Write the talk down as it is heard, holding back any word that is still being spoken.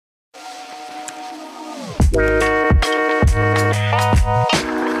We're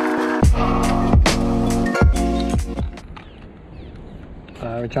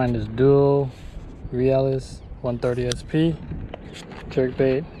trying this dual Realis 130SP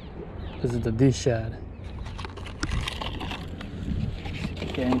jerkbait. This is the D shad.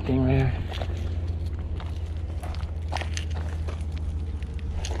 Get anything right here.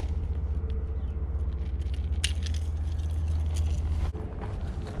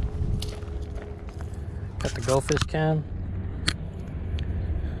 Got the GoFish Cam.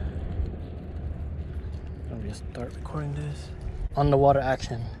 Let me just start recording this. Underwater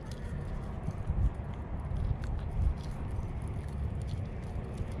action.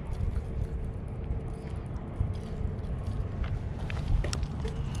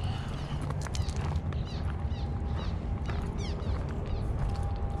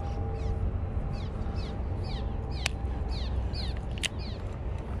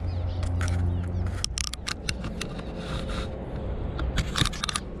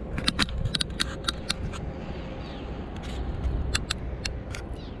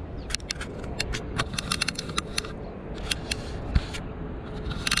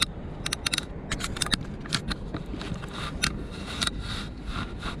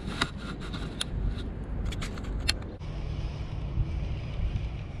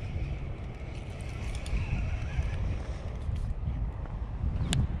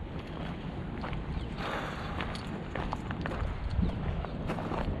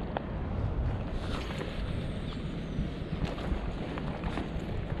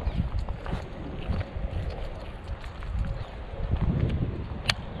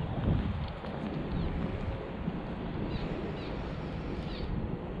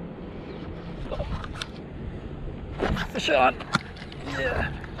 Fish on.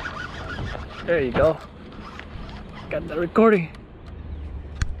 Yeah. There you go. Got the recording.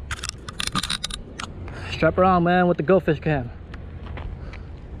 Strap around, man, with the GoFish Cam.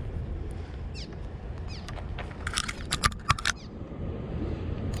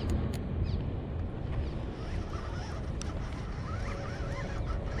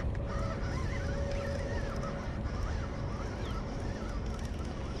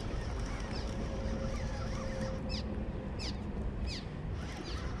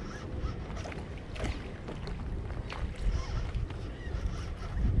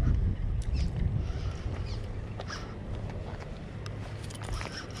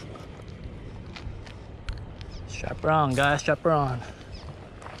 Strap her on, guys, strap her on.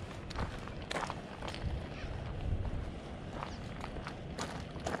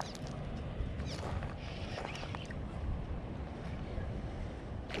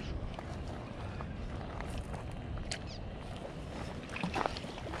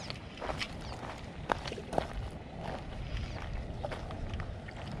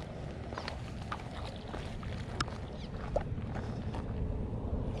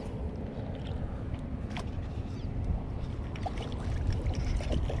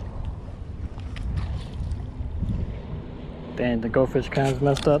 Dang, the GoFish Cam's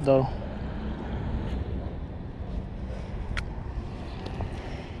messed up though.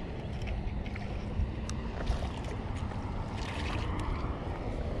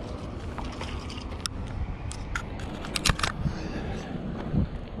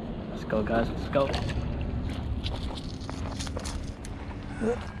 Let's go, guys, let's go.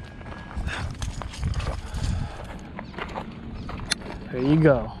 There you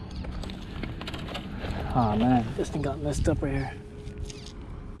go. Oh man, this thing got messed up right here.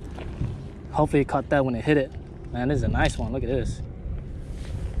 Hopefully it caught that when it hit it. Man, this is a nice one. Look at this.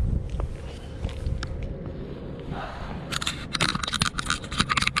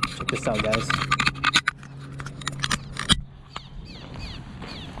 Check this out, guys.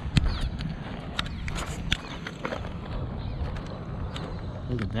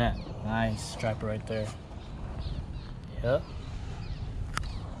 Look at that. Nice striper right there. Yep.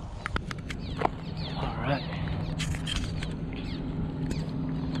 Alright.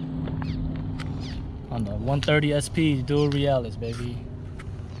 On the 130 SP dual Realis, baby.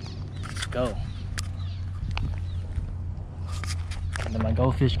 Let's go. And then my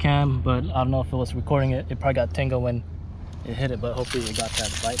GoFish Cam, but I don't know if it was recording it. It probably got tangled when it hit it, but hopefully it got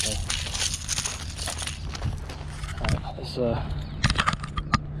that bite though. Alright, let's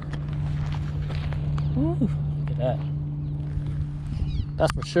Ooh, look at that.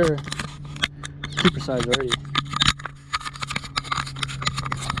 That's for sure. Super size already.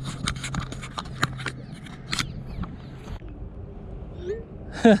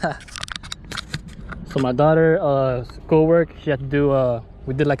 So my daughter, schoolwork, she had to do,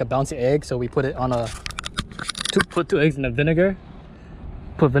 we did like a bouncy egg, so we put it on put 2 eggs in the vinegar.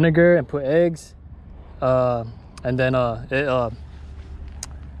 Put vinegar and put eggs. And then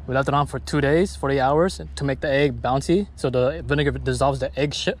we left it on for 2 days, 48 hours to make the egg bouncy. So the vinegar dissolves the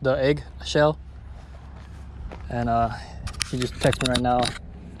egg shell. And he just texted me right now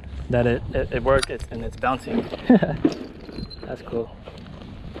that it worked and it's bouncing. That's cool.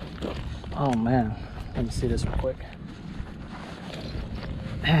 Oh man, let me see this real quick.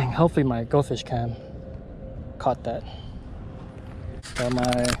 Dang, hopefully my GoFish Cam caught that. Got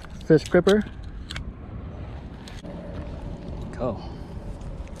my fish gripper. Go.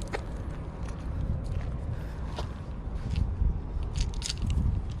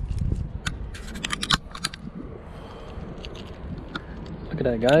 Look at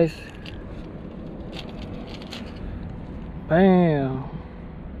that, guys. Bam.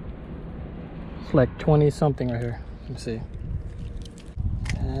 It's like 20 something right here. Let me see.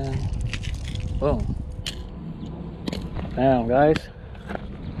 And boom. Bam, guys.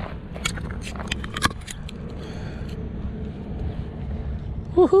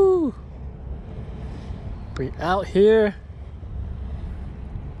 Woohoo! We out here.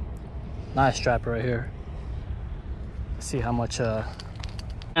 Nice strapper right here. Let's see how much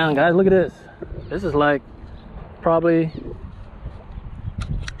and guys, look at this. This is like probably,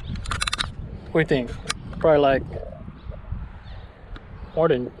 what do you think? Probably like more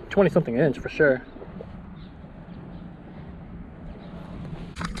than 20 something inch for sure.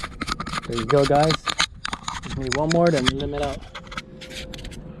 There you go, guys. Just need one more, then we limit out.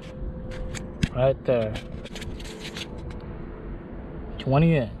 Right there.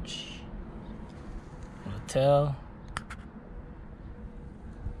 20 inch. Tail.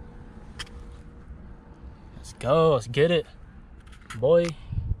 Let's go, let's get it. Boy,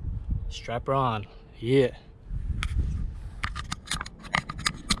 strap her on. Yeah.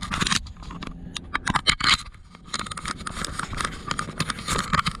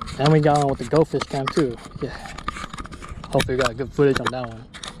 And we got on with the GoFish Cam too. Yeah. Hopefully we got good footage on that one.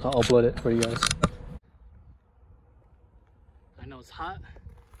 I'll upload it for you guys. I know it's hot,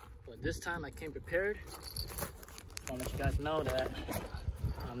 but this time I came prepared. I want to let you guys know that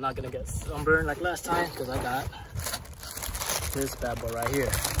I'm not gonna get sunburned like last time because I got this bad boy right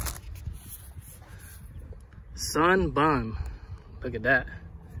here. Sunbun. Look at that.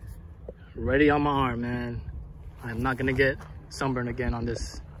 Ready on my arm, man. I'm not gonna get sunburned again on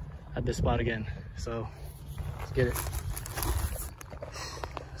this at this spot again. So let's get it.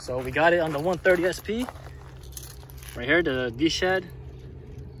 So we got it on the 130SP right here, the D shed.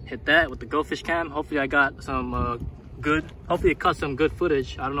 Hit that with the GoFish Cam. Hopefully I got some hopefully it caught some good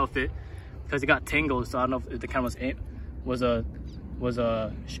footage. I don't know if because it got tangled, so I don't know if the camera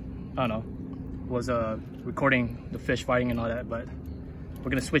was recording the fish fighting and all that. But we're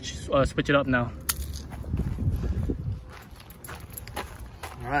gonna switch it up now.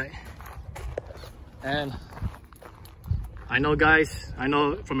 All right, and I know, guys, I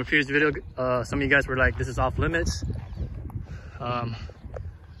know from a previous video, some of you guys were like, this is off limits.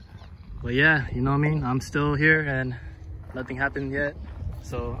 But yeah, you know what I mean? I'm still here and nothing happened yet.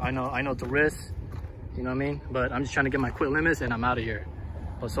 So I know it's a risk, you know what I mean? But I'm just trying to get my quit limits and I'm out of here.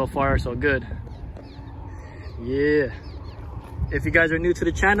 But so far, so good. Yeah. If you guys are new to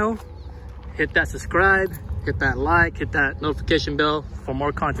the channel, hit that subscribe, hit that like, hit that notification bell for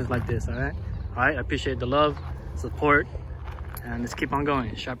more content like this, all right? All right, I appreciate the love, support, and let's keep on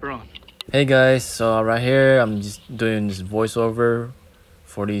going. Strap her on. Hey guys, so right here I'm just doing this voiceover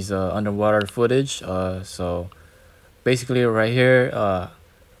for these underwater footage. So basically right here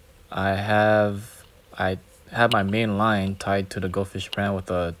I have my main line tied to the GoFish brand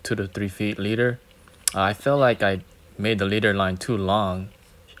with a 2 to 3 feet leader. I felt like I made the leader line too long.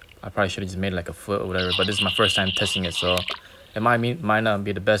 I probably should have just made like a foot or whatever, but this is my first time testing it, so it might not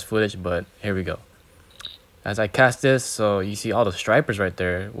be the best footage, but here we go. As I cast this, so you see all the stripers right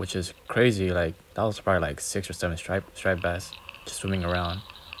there, which is crazy. Like that was probably like 6 or 7 striped bass just swimming around.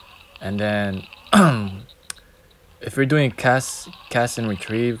 And then if you're doing cast and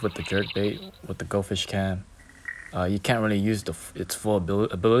retrieve with the jerkbait with the GoFish Cam, you can't really use its full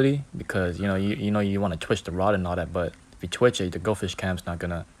ability because you want to twitch the rod and all that. But if you twitch it, the GoFish Cam's not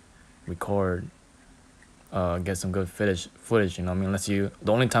gonna record, get some good footage. You know what I mean? Unless the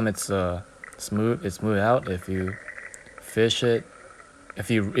only time it's smooth out if you fish it, if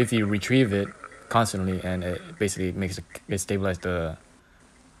you retrieve it constantly, and it basically makes it stabilize the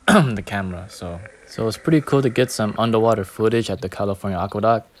the camera. So it's pretty cool to get some underwater footage at the California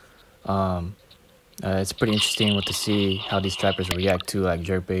Aqueduct. It's pretty interesting to see how these trappers react to like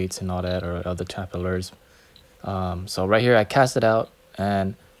jerkbaits and all that, or other type of lures. So right here I cast it out,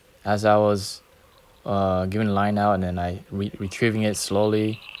 and as I was giving the line out and then I retrieving it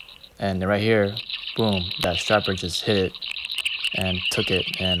slowly, and right here boom, that striper just hit it and took it,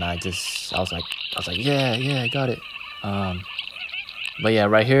 and I was like, yeah, I got it. But yeah,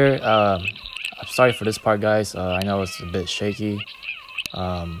 right here, I'm sorry for this part, guys. I know it's a bit shaky.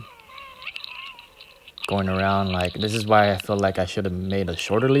 Going around, like, this is why I feel like I should have made a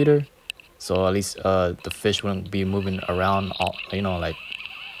shorter leader, so at least the fish wouldn't be moving around, all, you know, like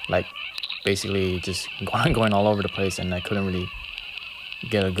basically just going all over the place, and I couldn't really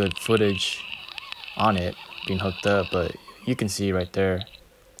get a good footage on it being hooked up. But you can see right there,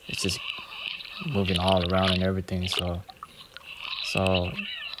 it's just moving all around and everything. So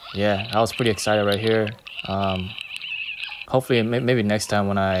yeah, I was pretty excited right here. Hopefully maybe next time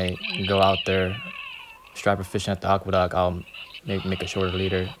when I go out there striper fishing at the Aqueduct, I'll make a shorter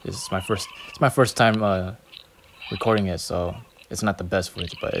leader. It's my first time recording it, so it's not the best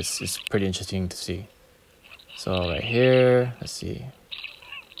footage, but it's pretty interesting to see. So right here, let's see,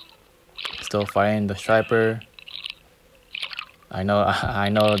 still fighting the striper. I know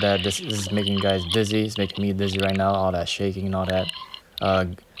that this is making you guys dizzy. It's making me dizzy right now, all that shaking and all that.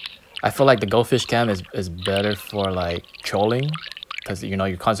 I feel like the GoFish Cam is better for like trolling, because you know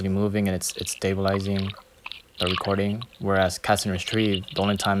you're constantly moving and it's stabilizing the recording. Whereas cast and retrieve, the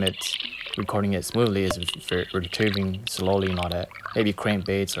only time it's recording it smoothly is if you're retrieving slowly and all that. Maybe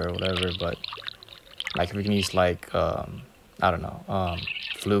crankbaits or whatever, but like if we can use like I don't know,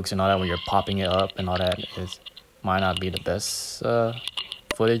 flukes and all that when you're popping it up and all that, it might not be the best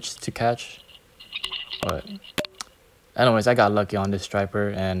footage to catch. But anyways, I got lucky on this striper,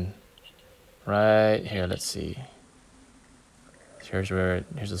 and right here, let's see. Here's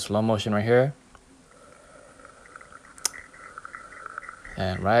the slow motion right here.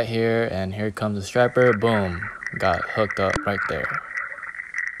 And right here, and here comes the striper. Boom, got hooked up right there.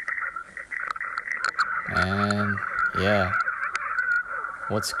 And yeah,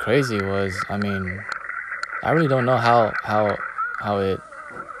 what's crazy was, I mean, I really don't know how it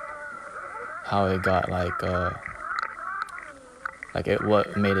got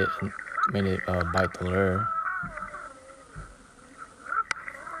what made it bite the lure.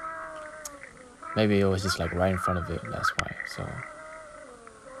 Maybe it was just like right in front of it, that's why. So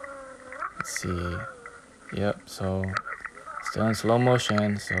let's see. Yep, so still in slow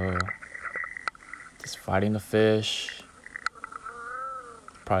motion, so just fighting the fish.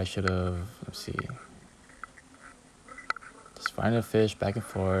 Probably should have, let's see, just fighting the fish back and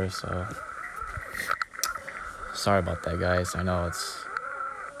forth. So sorry about that, guys. I know it's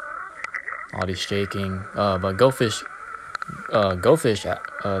all these shaking, but GoFish,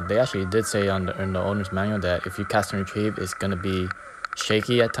 they actually did say in the owner's manual that if you cast and retrieve, it's gonna be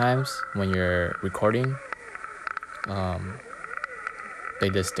shaky at times when you're recording. They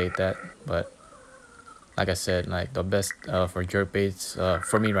did state that, but like I said, like the best for jerkbaits,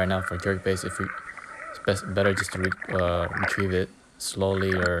 for me right now, for jerkbaits, it's better just to retrieve it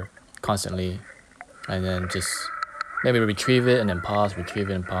slowly or constantly, and then just maybe retrieve it and then pause, retrieve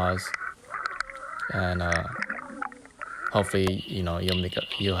it and pause, and hopefully, you know, you'll make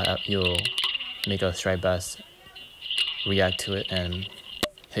a striped bass react to it and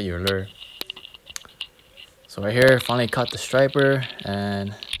hit your lure. So right here, finally caught the striper,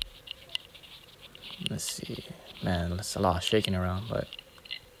 and let's see, man, it's a lot of shaking around, but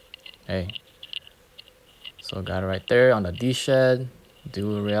hey. So got it right there on the D shed,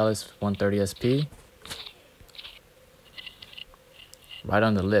 do Realis 130SP. Right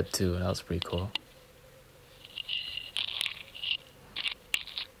on the lip too, that was pretty cool.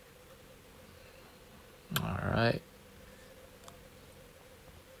 Alright.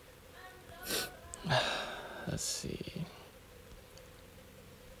 Let's see.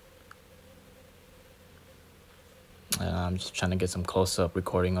 I'm just trying to get some close-up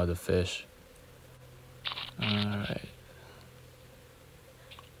recording of the fish. Alright.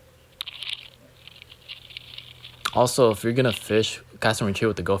 Also, if you're gonna fish, cast and retrieve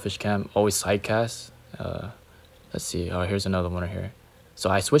with the GoFish Cam, always side cast. Let's see. Oh, here's another one right here. So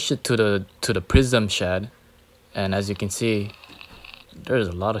I switched it to the prism shed, and as you can see, there's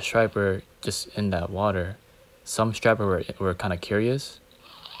a lot of striper just in that water. Some striper were kind of curious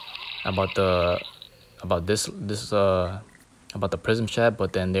about the prism shed,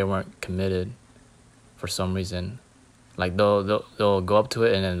 but then they weren't committed for some reason. Like they'll go up to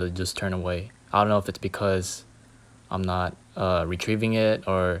it and then they'll just turn away. I don't know if it's because I'm not retrieving it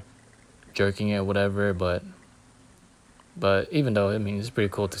or jerking it or whatever, but even though, I mean, it's pretty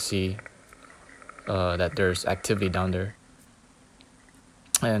cool to see that there's activity down there.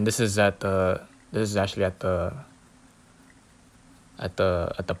 And this is actually at the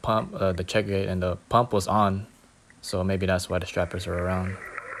pump, the check gate, and the pump was on, so maybe that's why the strappers are around.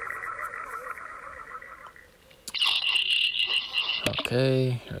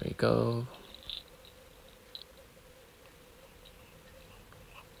 Okay, here we go.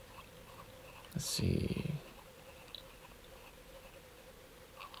 Let's see.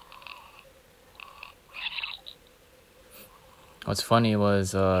 What's funny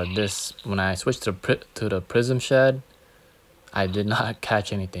was this, when I switched to the prism shed, I did not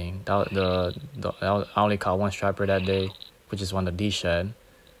catch anything. I only caught one striper that day, which is on the D shed.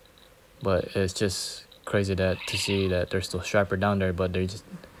 But it's just crazy to see that there's still striper down there, but they just,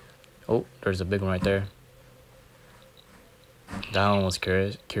 oh, there's a big one right there. That one was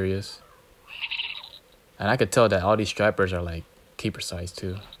curious. And I could tell that all these stripers are like keeper size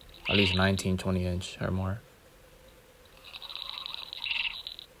too, at least 19, 20 inch or more.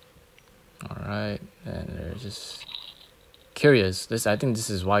 All right, and they're just curious. I think this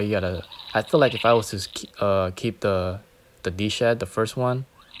is why you gotta. I feel like if I was to keep the D shed, the first one,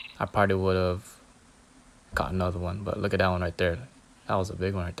 I probably would have got another one. But look at that one right there. That was a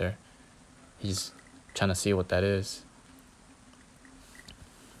big one right there. He's trying to see what that is.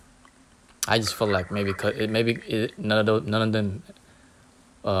 I just feel like maybe none of them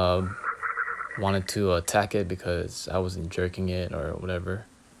wanted to attack it because I wasn't jerking it or whatever.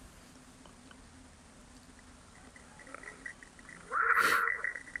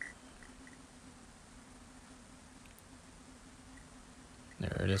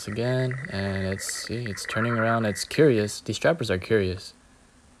 There it is again, and it's turning around. It's curious. These strappers are curious,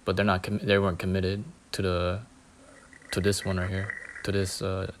 but they're not. They weren't committed to this one right here, to this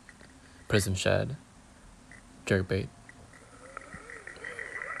prism shad jerkbait.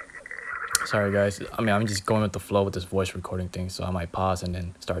 Sorry guys. I mean, I'm just going with the flow with this voice recording thing, so I might pause and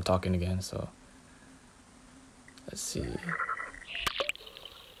then start talking again. So let's see.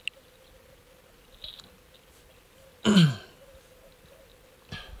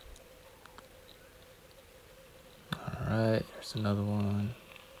 Alright, there's another one.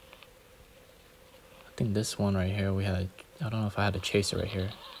 I think this one right here, I don't know if I had a chaser right here.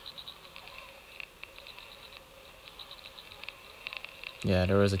 Yeah,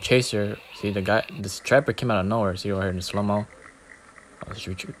 there was a chaser. See, this trapper came out of nowhere. See right here in the slow-mo? I was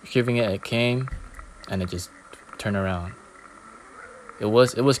retrieving it came, and it just turned around. It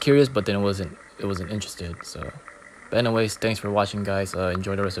was curious, but then it wasn't interested, so. But anyways, thanks for watching, guys.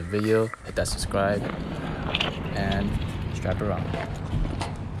 Enjoy the rest of the video. Hit that subscribe and strap around.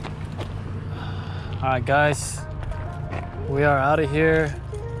 All right, guys, we are out of here.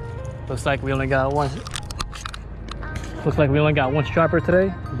 Looks like we only got one striper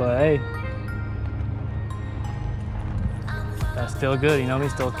today, but hey, that's still good, you know what I mean?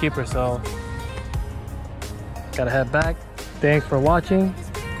 Still a keeper, so gotta head back. Thanks for watching.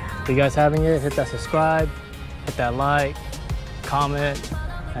 If you guys haven't yet, hit that subscribe, hit that like, comment,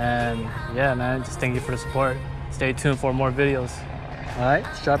 and yeah, man, just thank you for the support. Stay tuned for more videos. All right,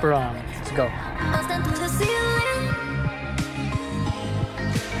 strap her on. Let's go.